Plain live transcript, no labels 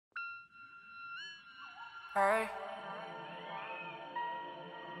Hey,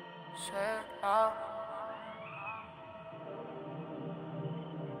 shit up,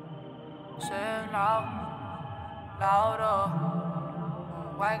 shit loud, louder.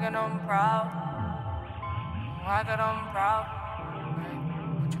 Wagging them proud, wagging them proud. Hey,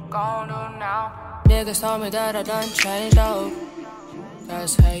 what you gon' do now? Niggas told me that I done changed up.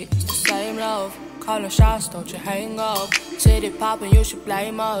 That's hate, it's the same love. Calling shots, don't you hang up. City poppin', you should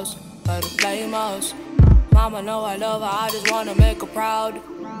blame us. Better blame us. Mama know I love her, I just wanna make her proud.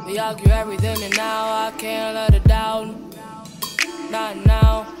 We argue everything and now I can't let her down. Not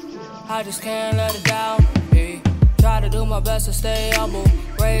now, I just can't let her down. Hey, try to do my best to stay humble.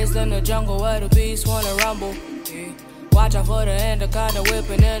 Raised in the jungle where the beasts wanna rumble. Hey, watch out for the anaconda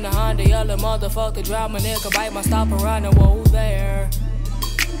whipping in the Honda. Yellow motherfucker drama, nigga bite my stop around and whoa there.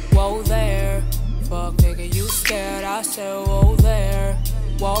 Whoa there. Fuck nigga, you scared, I said whoa there.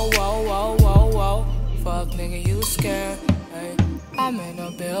 Whoa, whoa, whoa, whoa, whoa. Fuck nigga, you scared. Hey, I'm in a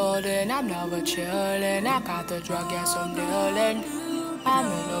building, I'm never chillin'. I got the drug, yes, I'm dealing. I'm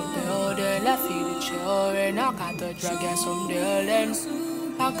in a building, let's feed the children. I got the drug, yes, I'm dealing.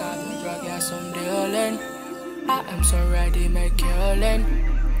 I got the drug, yes, I'm dealing. I am so ready, make killing.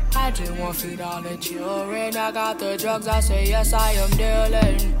 I just want to feed all the children. I got the drugs, I say yes, I am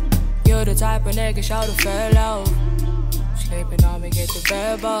dealing. You the type of nigga, show the fair love. Sleeping on me, get the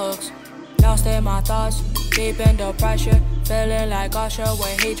bed bugs. Lost in my thoughts, deep in the pressure. Feeling like Usher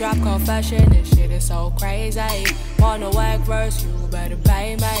when he dropped Confession. This shit is so crazy. Wanna whack verse, you better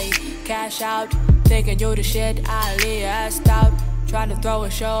pay me. Cash out, thinking you the shit, I leave assed out. Trying to throw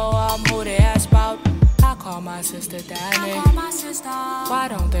a show, I'm who they ask about. I call my sister Danny. Why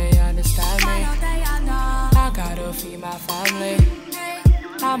don't they understand me? I gotta feed my family.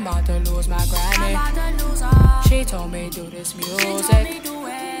 I'm about to lose my granny. She told me do this music,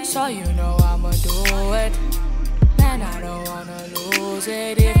 so you know I'ma do it. Man, I don't wanna lose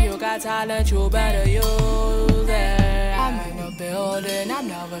it. If you got talent, you better use it. I'm in a building, I'm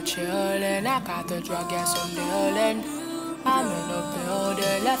never chillin'. I got the drug, yes, I'm dealing. I'm in a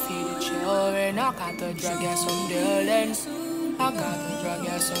building, let's feed the children. I got the drug, yes, I'm dealing. I got the drug,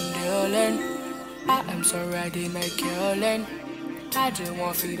 yes, I'm dealing. I am so ready, make killing. I just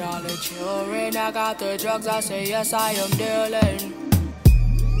want to feed all the children. I got the drugs, I say yes, I am dealing.